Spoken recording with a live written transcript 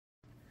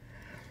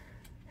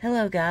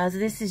Hello guys,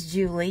 this is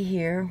Julie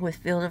here with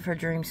Field of Her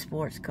Dreams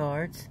Sports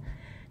Cards.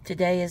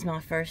 Today is my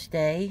first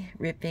day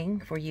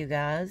ripping for you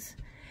guys.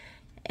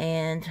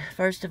 And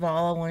first of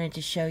all, I wanted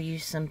to show you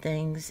some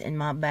things in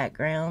my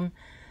background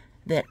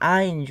that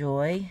I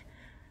enjoy.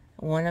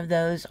 One of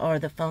those are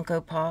the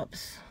Funko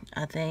Pops.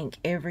 I think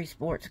every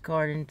sports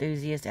card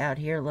enthusiast out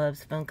here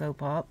loves Funko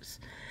Pops.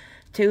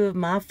 Two of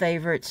my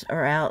favorites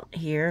are out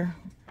here,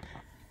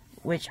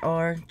 which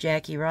are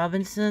Jackie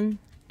Robinson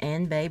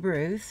and Babe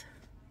Ruth.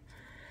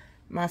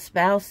 My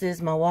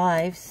spouse's, my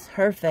wife's,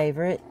 her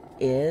favorite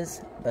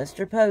is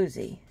Buster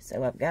Posey.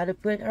 So I've got to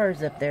put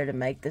hers up there to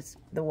make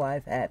the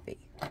wife happy.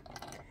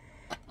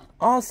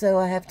 Also,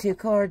 I have two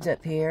cards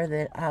up here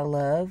that I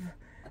love.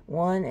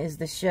 One is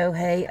the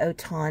Shohei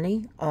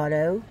Ohtani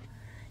auto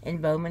in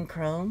Bowman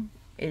Chrome.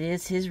 It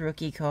is his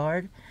rookie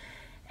card.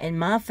 And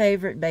my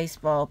favorite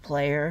baseball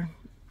player,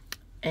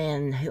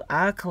 and who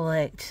I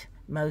collect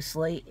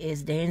mostly,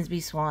 is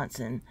Dansby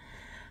Swanson.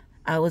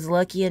 I was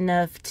lucky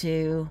enough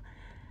to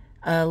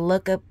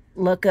look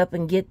up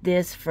and get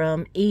this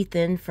from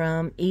Ethan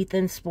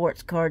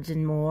Sports Cards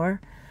and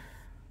More.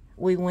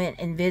 We went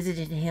and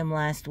visited him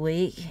last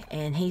week,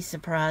 and he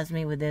surprised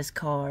me with this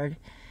card.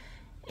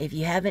 If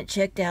you haven't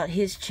checked out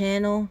his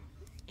channel,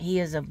 he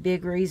is a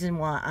big reason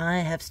why I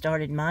have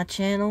started my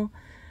channel.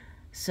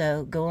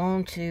 So go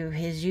on to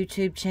his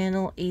YouTube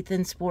channel,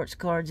 Ethan Sports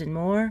Cards and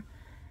More,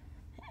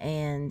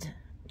 and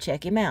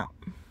check him out.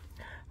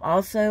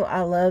 Also, I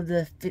love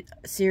the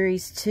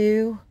Series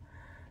 2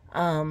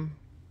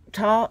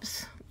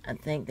 tops. I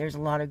think there's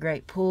a lot of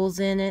great pulls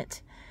in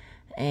it,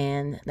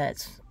 and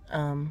that's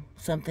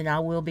something I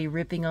will be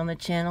ripping on the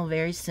channel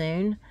very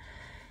soon.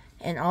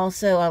 And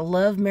also, I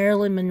love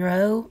Marilyn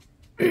Monroe,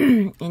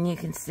 and you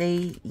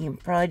can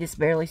probably just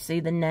barely see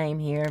the name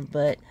here,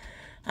 but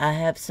I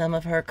have some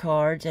of her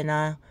cards, and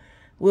I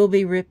will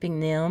be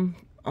ripping them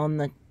on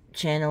the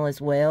channel as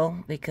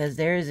well, because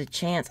there is a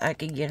chance I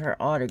could get her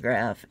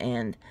autograph,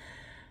 and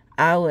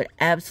I would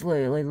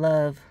absolutely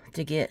love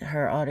to get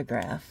her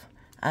autograph.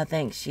 I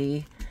think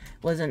she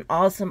was an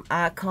awesome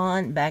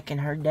icon back in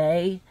her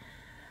day.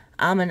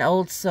 I'm an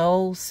old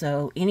soul,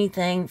 so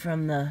anything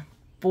from the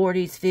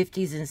 40s,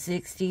 50s, and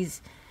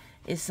 60s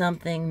is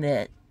something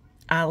that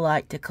I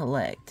like to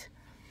collect.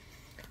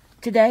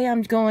 Today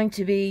I'm going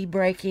to be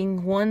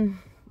breaking one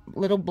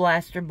little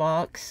blaster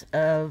box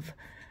of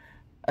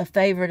a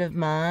favorite of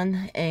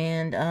mine,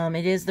 and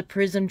it is the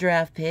Prizm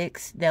Draft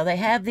Picks. Now, they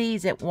have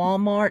these at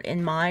Walmart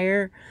and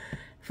Meijer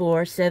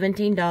for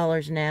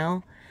 $17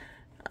 now.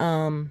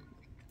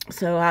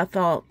 So I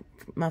thought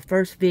my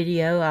first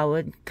video I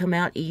would come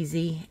out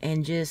easy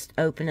and just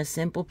open a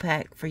simple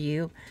pack for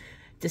you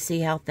to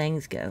see how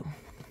things go.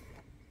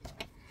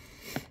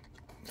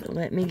 So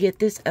let me get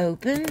this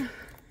open.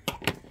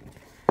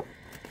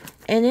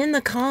 And in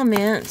the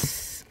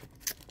comments,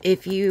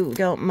 if you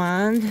don't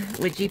mind,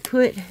 would you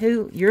put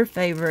who your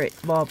favorite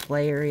ball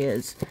player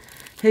is,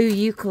 who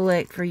you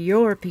collect for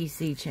your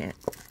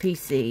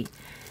PC,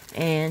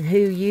 and who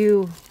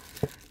you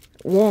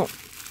want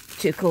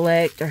to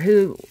collect, or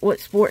what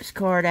sports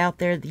card out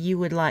there that you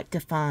would like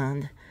to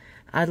find.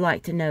 I'd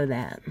like to know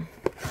that.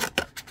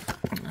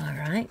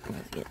 Alright,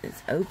 let's get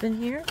this open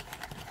here.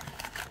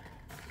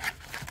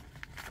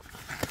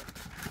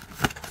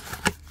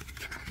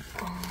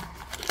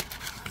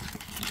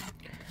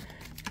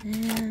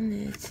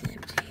 And it's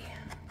empty.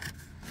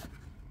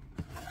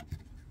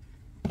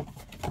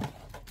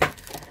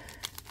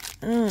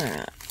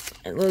 Alright,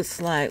 it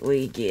looks like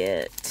we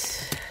get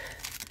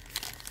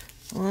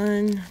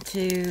 1,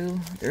 2,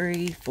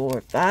 3,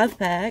 4, 5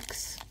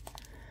 packs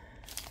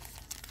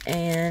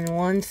and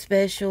one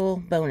special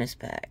bonus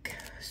pack.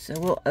 So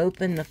we'll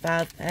open the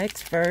 5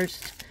 packs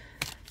first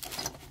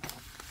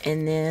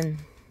and then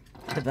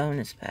the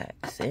bonus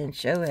packs. And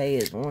Shohei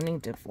is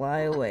wanting to fly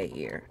away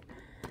here.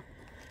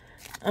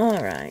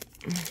 Alright.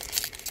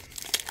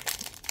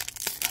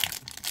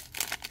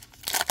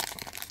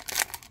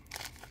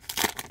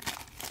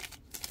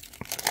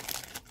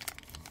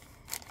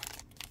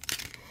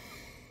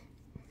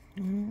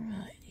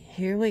 Alright,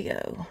 here we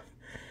go.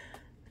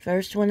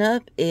 First one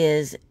up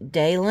is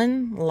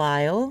Dalen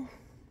Lyle.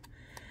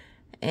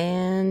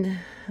 And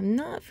I'm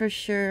not for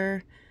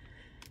sure.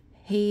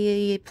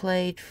 He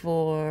played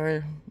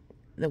for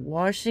the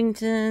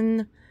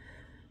Washington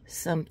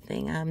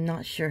something. I'm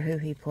not sure who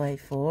he played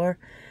for.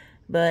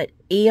 But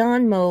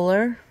Ian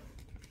Moeller,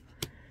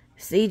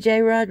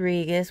 C.J.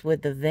 Rodriguez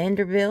with the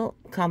Vanderbilt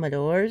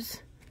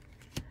Commodores,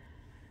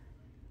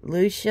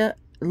 Luka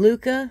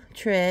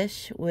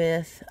Tresh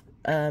with,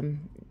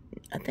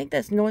 I think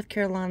that's North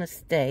Carolina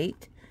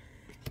State.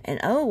 And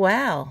oh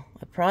wow,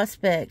 a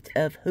prospect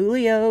of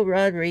Julio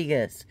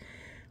Rodriguez.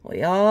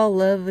 We all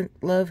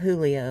love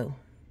Julio.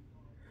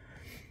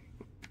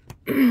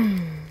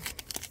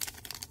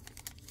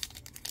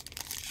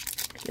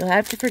 You'll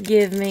have to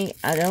forgive me.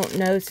 I don't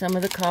know some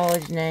of the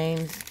college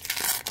names.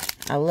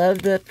 I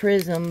love the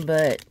Prizm,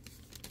 but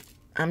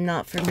I'm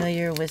not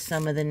familiar with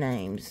some of the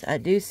names. I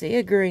do see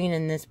a green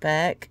in this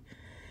pack.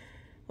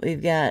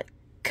 We've got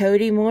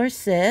Cody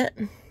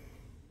Morissette,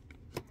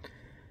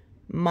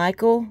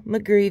 Michael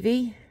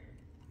McGreevy,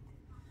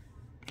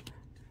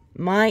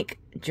 Mike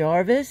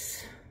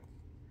Jarvis,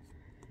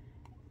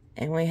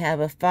 and we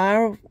have a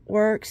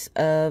fireworks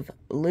of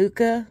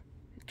Luca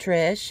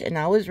Tresh, and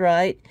I was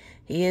right,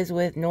 he is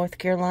with North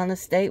Carolina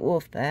State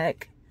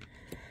Wolfpack.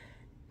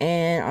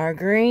 And our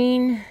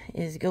green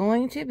is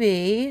going to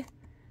be,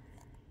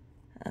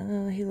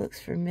 oh, he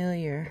looks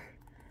familiar,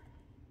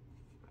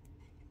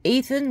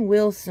 Ethan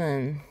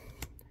Wilson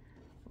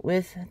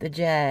with the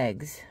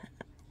Jags.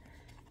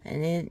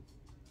 And it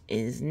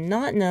is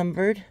not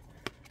numbered,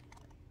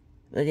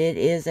 but it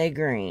is a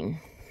green.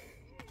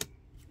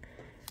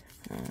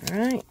 All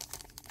right.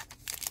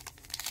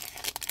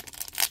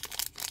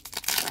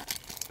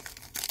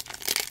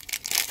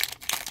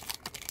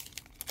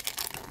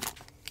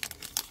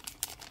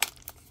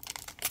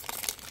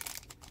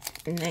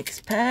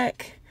 Next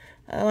pack.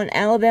 Oh, an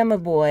Alabama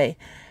boy.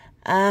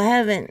 I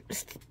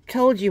haven't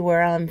told you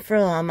where I'm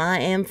from. I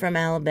am from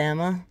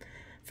Alabama,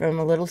 from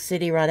a little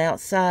city right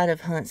outside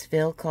of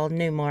Huntsville called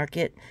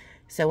Newmarket.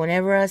 So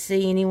whenever I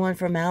see anyone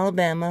from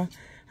Alabama,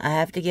 I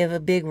have to give a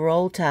big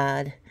Roll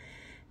Tide.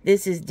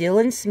 This is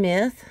Dylan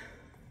Smith.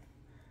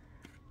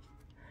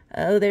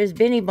 Oh, there's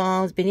Benny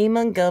Bombs, Benny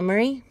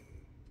Montgomery.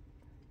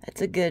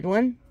 That's a good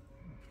one.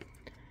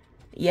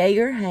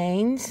 Jaeger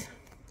Haynes.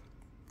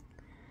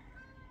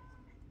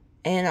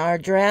 And our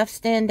draft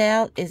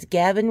standout is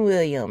Gavin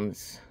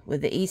Williams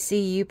with the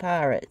ECU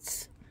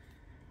Pirates.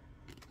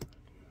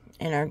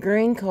 And our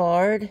green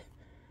card,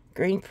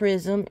 green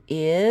prism,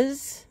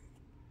 is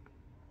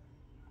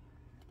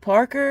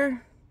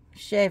Parker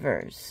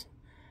Shavers.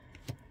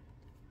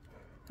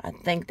 I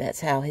think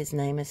that's how his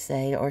name is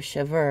said, or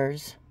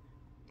Shavers,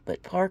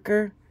 but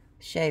Parker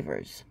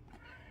Shavers.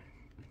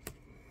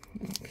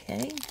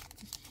 Okay.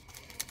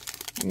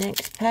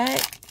 Next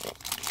pack.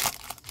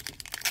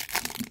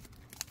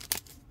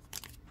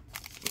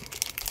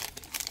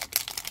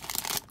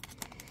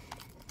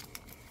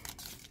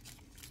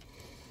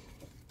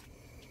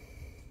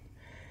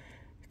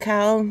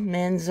 Kyle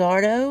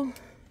Manzardo,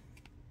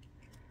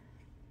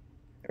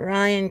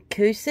 Ryan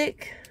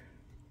Cusick,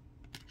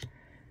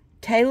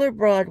 Taylor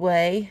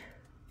Broadway,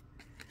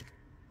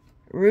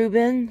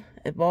 Ruben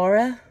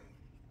Ibarra,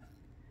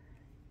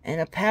 and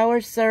a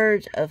power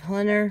surge of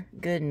Hunter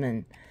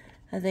Goodman.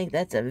 I think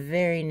that's a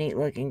very neat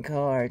looking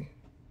card.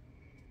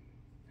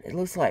 It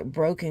looks like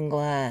broken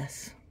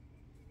glass.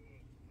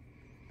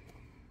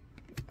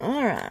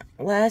 Alright,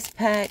 last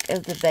pack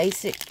of the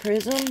basic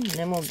prism,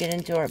 then we'll get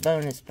into our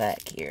bonus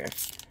pack here.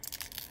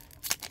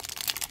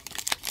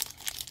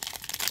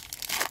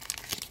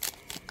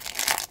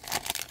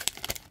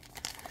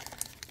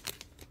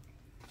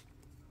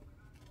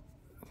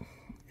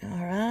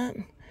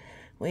 Alright,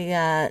 we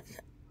got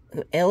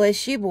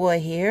LSU boy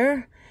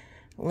here,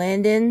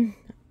 Landon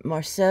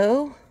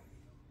Marceau,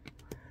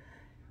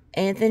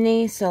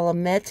 Anthony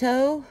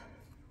Salametto,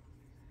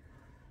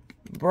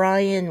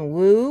 Brian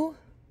Wu,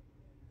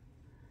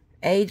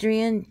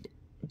 Adrian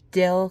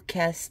Del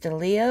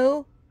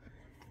Castillo,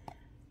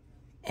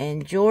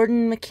 and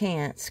Jordan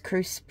McCants,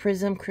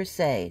 Prism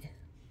Crusade.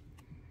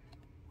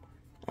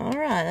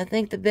 Alright, I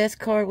think the best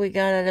card we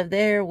got out of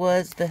there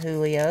was the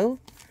Julio,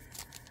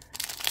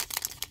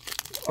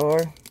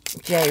 or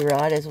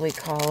J-Rod as we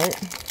call it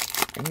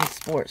in the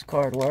sports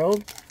card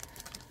world.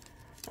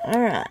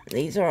 Alright,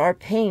 these are our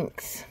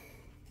pinks.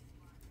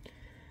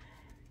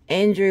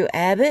 Andrew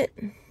Abbott,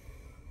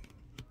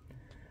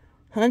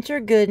 Hunter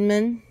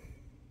Goodman,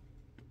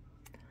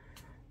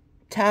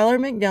 Tyler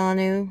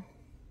McDonough,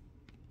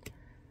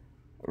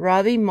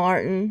 Robbie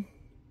Martin,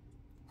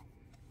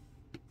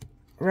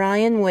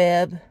 Ryan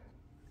Webb,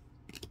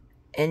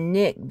 and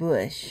Nick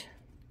Bush.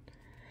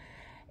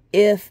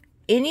 If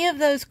any of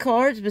those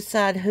cards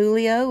beside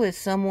Julio is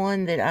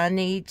someone that I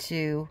need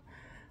to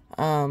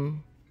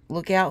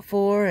look out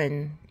for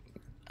and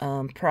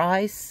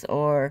price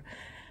or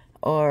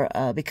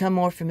become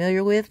more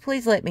familiar with,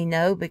 please let me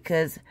know,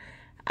 because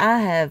I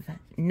have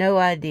no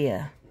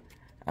idea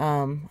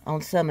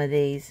on some of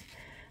these.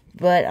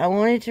 But I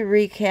wanted to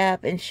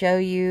recap and show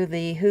you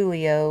the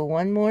Julio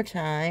one more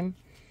time,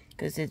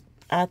 because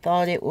I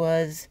thought it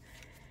was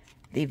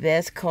the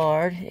best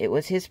card. It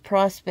was his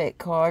prospect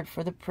card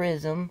for the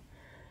Prism,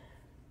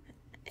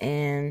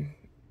 and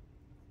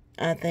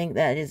I think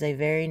that is a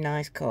very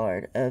nice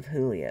card of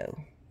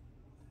Julio.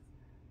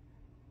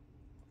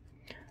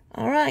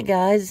 Alright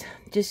guys,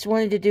 just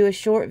wanted to do a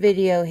short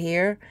video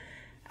here.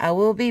 I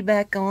will be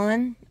back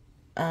on.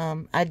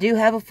 I do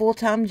have a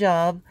full-time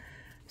job,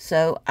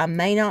 so I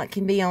may not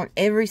can be on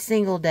every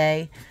single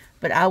day,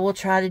 but I will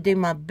try to do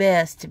my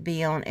best to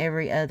be on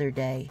every other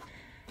day.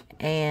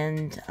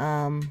 And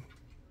I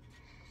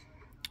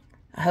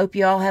hope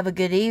you all have a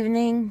good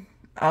evening.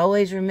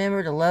 Always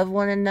remember to love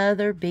one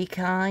another, be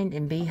kind,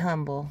 and be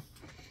humble.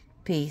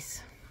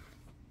 Peace.